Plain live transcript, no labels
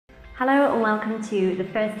Hello and welcome to the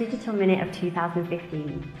first Digital Minute of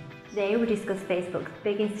 2015. Today we discuss Facebook's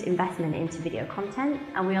biggest investment into video content,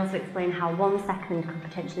 and we also explain how 1 second could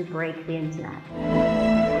potentially break the internet.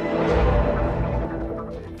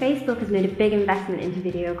 Facebook has made a big investment into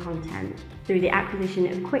video content through the acquisition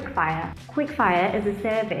of Quickfire. Quickfire is a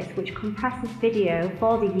service which compresses video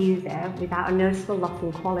for the user without a noticeable loss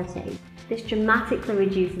in quality. This dramatically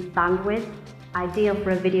reduces bandwidth, ideal for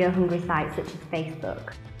a video-hungry site such as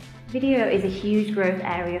Facebook. Video is a huge growth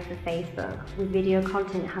area for Facebook, with video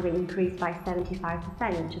content having increased by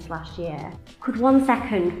 75% just last year. Could 1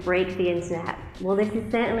 second break the internet? Well, this is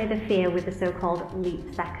certainly the fear with the so-called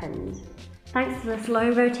leap second. Thanks to the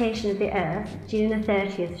slow rotation of the Earth, June the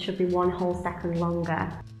 30th should be 1 whole second longer.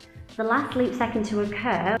 The last leap second to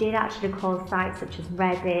occur did actually cause sites such as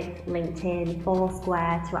Reddit, LinkedIn,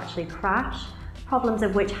 Foursquare to actually crash, problems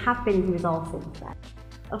of which have been resolved since then.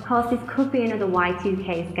 Of course, this could be another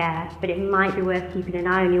Y2K scare, but it might be worth keeping an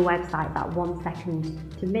eye on your website that 1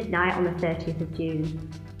 second to midnight on the 30th of June.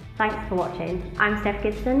 Thanks for watching. I'm Steph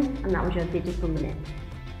Gibson, and that was your Digital Minute.